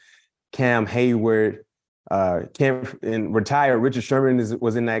Ingram, Cam Hayward, and retired Richard Sherman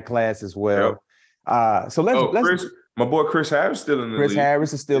was in that class as well. So let's my boy Chris Harris is still in the league. Chris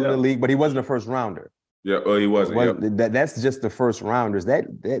Harris is still in the league, but he wasn't a first rounder. Yeah, he wasn't. That's just the first rounders. That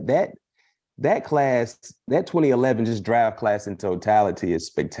class, that 2011 just draft class in totality is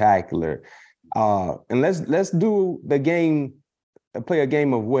spectacular. And let's do the game, play a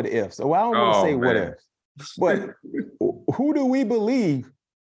game of what ifs. So I don't want to say what ifs, but who do we believe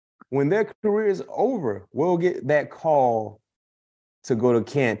when their career is over will get that call to go to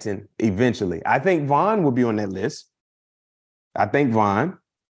Canton eventually? I think Vaughn will be on that list. I think Vaughn.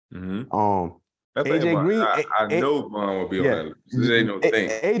 Mm-hmm. AJ Green. I know Vaughn will be on that list. This ain't no thing.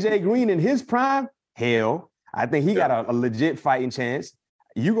 AJ Green in his prime, hell, I think he got a legit fighting chance.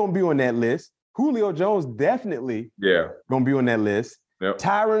 You're gonna be on that list. Julio Jones definitely gonna be on that list. Yep.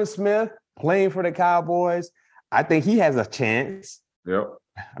 Tyron Smith playing for the Cowboys. I think he has a chance. Yep.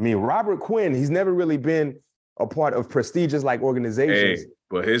 I mean, Robert Quinn, he's never really been a part of prestigious like organizations.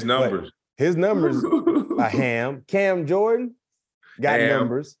 But his numbers. Are ham. Cam Jordan got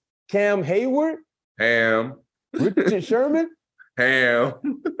numbers. Cam Hayward. Ham. Richard Sherman. Ham.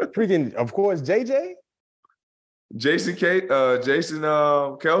 Freaking, of course, JJ. Jason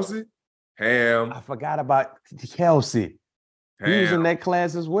Kelsey. Ham. I forgot about Kelsey. Ham. He was in that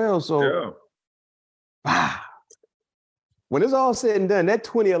class as well. So, when it's all said and done, that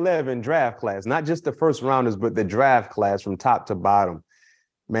 2011 draft class, not just the first rounders, but the draft class from top to bottom,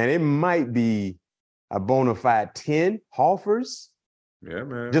 man, it might be a bona fide 10 Hoffers. Yeah,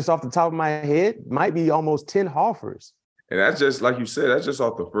 man. Just off the top of my head, might be almost 10 Hoffers. And that's just, like you said, that's just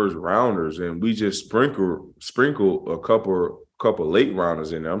off the first rounders. And we just sprinkle a couple late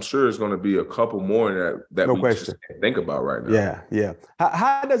rounders in there. I'm sure it's going to be a couple more that no we question. just can't think about right now. Yeah.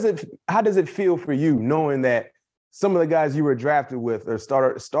 How does it feel for you knowing that some of the guys you were drafted with are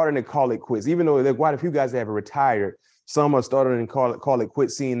starting to call it quits, even though there are quite a few guys that have retired? Some are starting to call it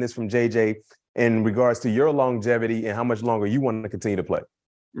quits, seeing this from JJ in regards to your longevity and how much longer you want to continue to play.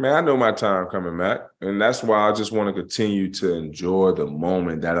 Man, I know my time coming, Matt. And that's why I just want to continue to enjoy the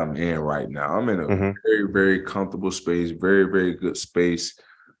moment that I'm in right now. I'm in a very, very comfortable space, very, very good space,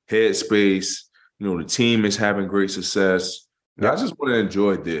 head space. The team is having great success. I just want to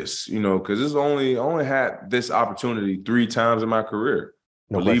enjoy this, because it's only had this opportunity 3 times in my career.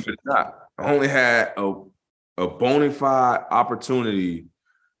 Believe it or not. I only had a bona fide opportunity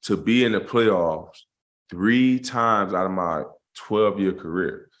to be in the playoffs 3 times out of my 12-year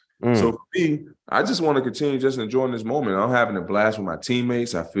career. So for me, I just want to continue just enjoying this moment. I'm having a blast with my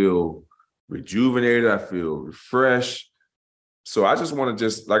teammates. I feel rejuvenated. I feel refreshed. So I just want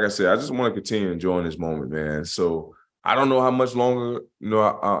to like I said, I just want to continue enjoying this moment, man. So I don't know how much longer,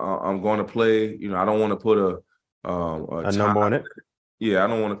 I'm going to play. I don't want to put a number on it. Yeah, I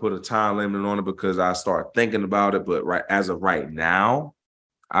don't want to put a time limit on it because I start thinking about it. But as of right now,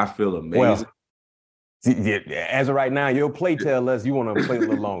 I feel amazing. As of right now, your play tell us you want to play a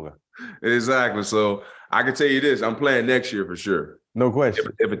little longer. Exactly. So I can tell you this: I'm playing next year for sure. No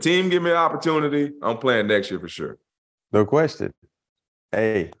question. If a team give me an opportunity, I'm playing next year for sure. No question.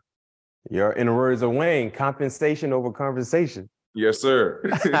 Hey, you're in the words of Wayne, compensation over conversation. Yes, sir.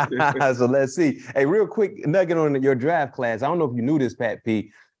 So let's see. Hey, real quick nugget on your draft class. I don't know if you knew this, Pat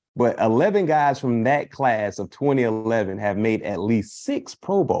P, but 11 guys from that class of 2011 have made at least 6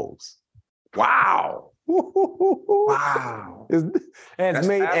 Pro Bowls. Wow. Wow. Has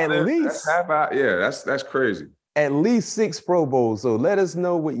made at least that's crazy. At least 6 Pro Bowls. So let us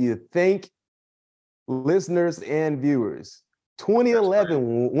know what you think, listeners and viewers.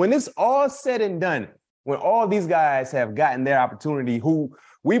 2011, when it's all said and done, when all these guys have gotten their opportunity, who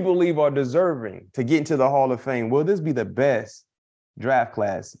we believe are deserving to get into the Hall of Fame, will this be the best draft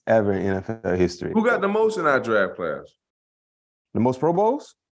class ever in NFL history? Who got the most in our draft class? The most Pro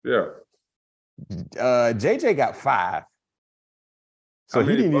Bowls? Yeah. JJ got 5. So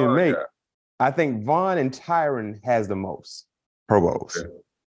he didn't even make. I think Vaughn and Tyron has the most Pro Bowls. Okay.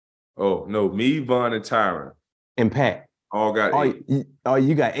 Oh, no, me, Vaughn, and Tyron. And Pat. All got 8.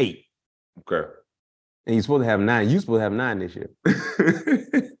 You got 8. Okay. And you're supposed to have 9. You're supposed to have 9 this year.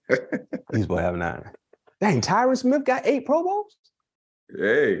 He's supposed to have 9. Dang, Tyron Smith got 8 Pro Bowls?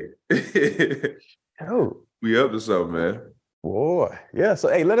 Hey. Oh. We up to something, man. Boy. Yeah. So,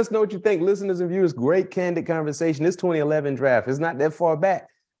 hey, let us know what you think. Listeners and viewers, great candid conversation. This 2011 draft, it's not that far back.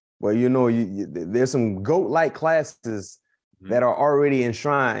 Well, you know, there's some GOAT-like classes that are already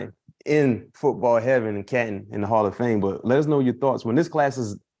enshrined in football heaven and Canton in the Hall of Fame. But let us know your thoughts. When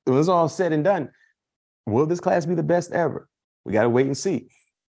it's all said and done, will this class be the best ever? We got to wait and see.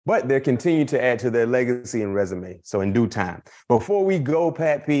 But they're continuing to add to their legacy and resume. So in due time. Before we go,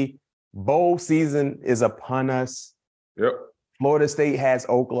 Pat P, bowl season is upon us. Yep. Florida State has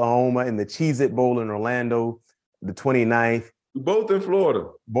Oklahoma in the Cheez-It Bowl in Orlando, the 29th. Both in Florida.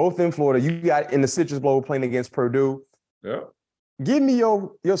 Both in Florida. You got in the Citrus Bowl playing against Purdue. Yeah. Give me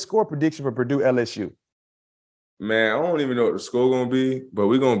your score prediction for Purdue LSU. Man, I don't even know what the score going to be, but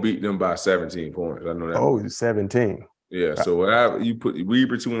we're going to beat them by 17 points. I know that. Oh, 17. Yeah, so whatever you read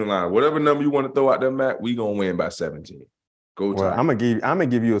between the lines. Whatever number you want to throw out there, Matt, we going to win by 17. Go Well, I'm gonna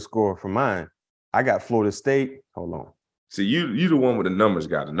give you a score for mine. I got Florida State. Hold on. See, you the one with the numbers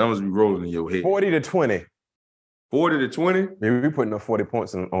guy. The numbers be rolling in your head. 40-20. 40-20? Maybe we're putting up 40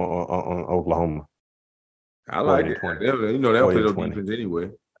 points on Oklahoma. I like it. You know, they'll play their defense anyway.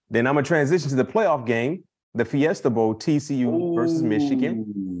 Then I'm going to transition to the playoff game, the Fiesta Bowl, TCU versus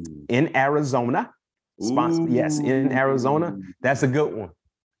Michigan in Arizona. Yes, in Arizona. That's a good one.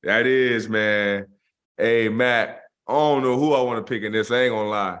 That is, man. Hey, Matt, I don't know who I want to pick in this. I ain't going to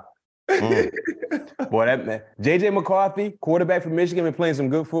lie. Boy, JJ McCarthy, quarterback from Michigan, been playing some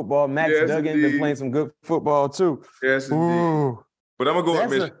good football. Max Duggan been playing some good football too. Yes, indeed. But I'm gonna go with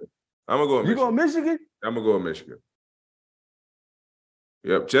Michigan. You going Michigan? I'm gonna go with Michigan.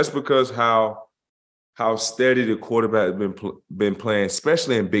 Yep, just because how steady the quarterback has been playing,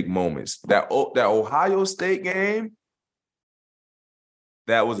 especially in big moments. That Ohio State game,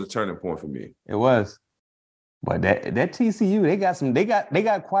 that was a turning point for me. It was. But that TCU, they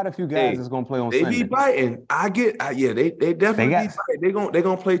got quite a few guys that's gonna play on Sunday. They be biting. They definitely be biting. They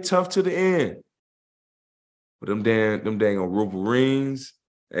gonna play tough to the end. But them dang Wolverines,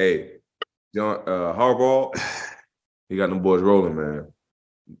 hey, John Harbaugh, he got them boys rolling, man.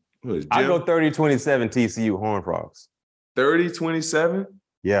 I go 30-27 TCU Horned Frogs. 30-27?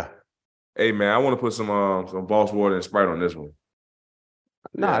 Yeah. Hey man, I want to put some Boss Water and Sprite on this one.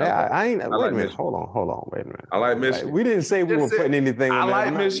 No, I ain't. Wait a minute. Hold on. Wait a minute. I like Michigan. We didn't say we were putting anything on that. I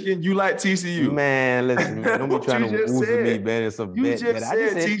like Michigan. You like TCU. Man, listen, man. Don't be trying to woozle me, man. It's a bet. You just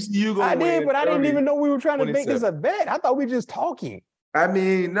said TCU going to win. I did, but I didn't even know we were trying to make this a bet. I thought we were just talking. I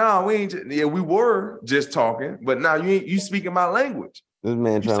mean, no, we ain't. We were just talking, but now you speaking my language. This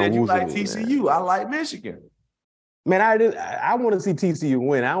man trying to woozle me. You like TCU. Man. I like Michigan. Man, I want to see TCU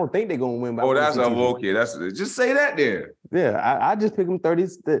win. I don't think they're going to win. But that's okay. Just say that then. Yeah, I just pick them 30.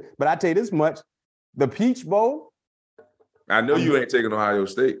 But I tell you this much. The Peach Bowl. I know you ain't taking Ohio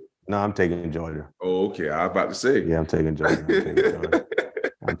State. No, I'm taking Georgia. Oh, okay. I was about to say. Yeah, I'm taking Georgia.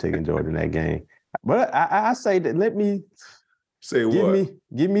 I'm taking Georgia in that game. But I say that let me. Say what?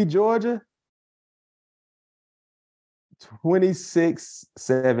 Give me Georgia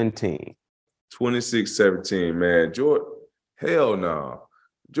 26-17. 26-17, man. Georgia, hell no.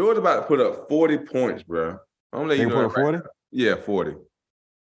 Georgia about to put up 40 points, bro. I'm gonna let you know. 40? Yeah, 40.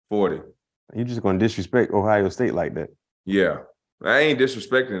 40. You're just gonna disrespect Ohio State like that. Yeah. I ain't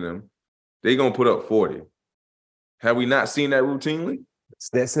disrespecting them. They gonna put up 40. Have we not seen that routinely?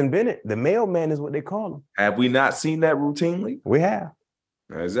 Stetson Bennett. The mailman is what they call him. Have we not seen that routinely? We have.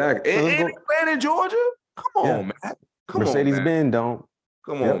 Exactly. And they playing in Georgia? Come on, man. Come Mercedes-Benz don't.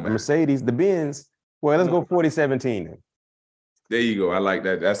 Come on, man. Mercedes, the Benz. Well, let's go 4017 then. There you go. I like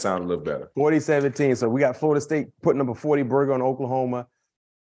that. That sounds a little better. 4017. So we got Florida State putting up a 40 burger on Oklahoma.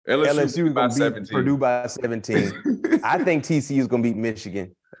 LSU is going to beat Purdue by 17. I think TCU is going to beat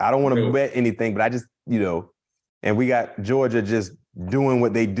Michigan. I don't want to bet anything, but I just, and we got Georgia just doing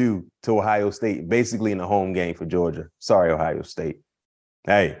what they do to Ohio State, basically in the home game for Georgia. Sorry, Ohio State.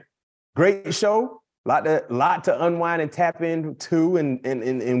 Hey, great show. Lot to unwind and tap into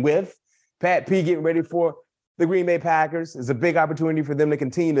and with. Pat P getting ready for the Green Bay Packers. It's a big opportunity for them to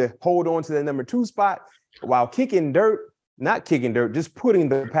continue to hold on to the number 2 spot while just putting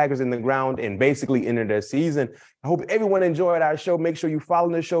the Packers in the ground and basically ending their season. I hope everyone enjoyed our show. Make sure you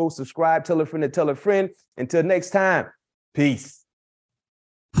follow the show, subscribe, tell a friend to tell a friend. Until next time, peace.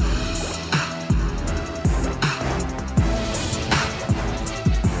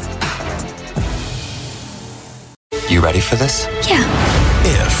 You ready for this? Yeah.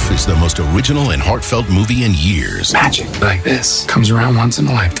 If is the most original and heartfelt movie in years. Magic like this comes around once in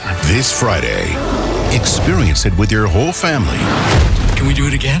a lifetime. This Friday, experience it with your whole family. Can we do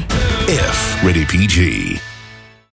it again? If, rated PG.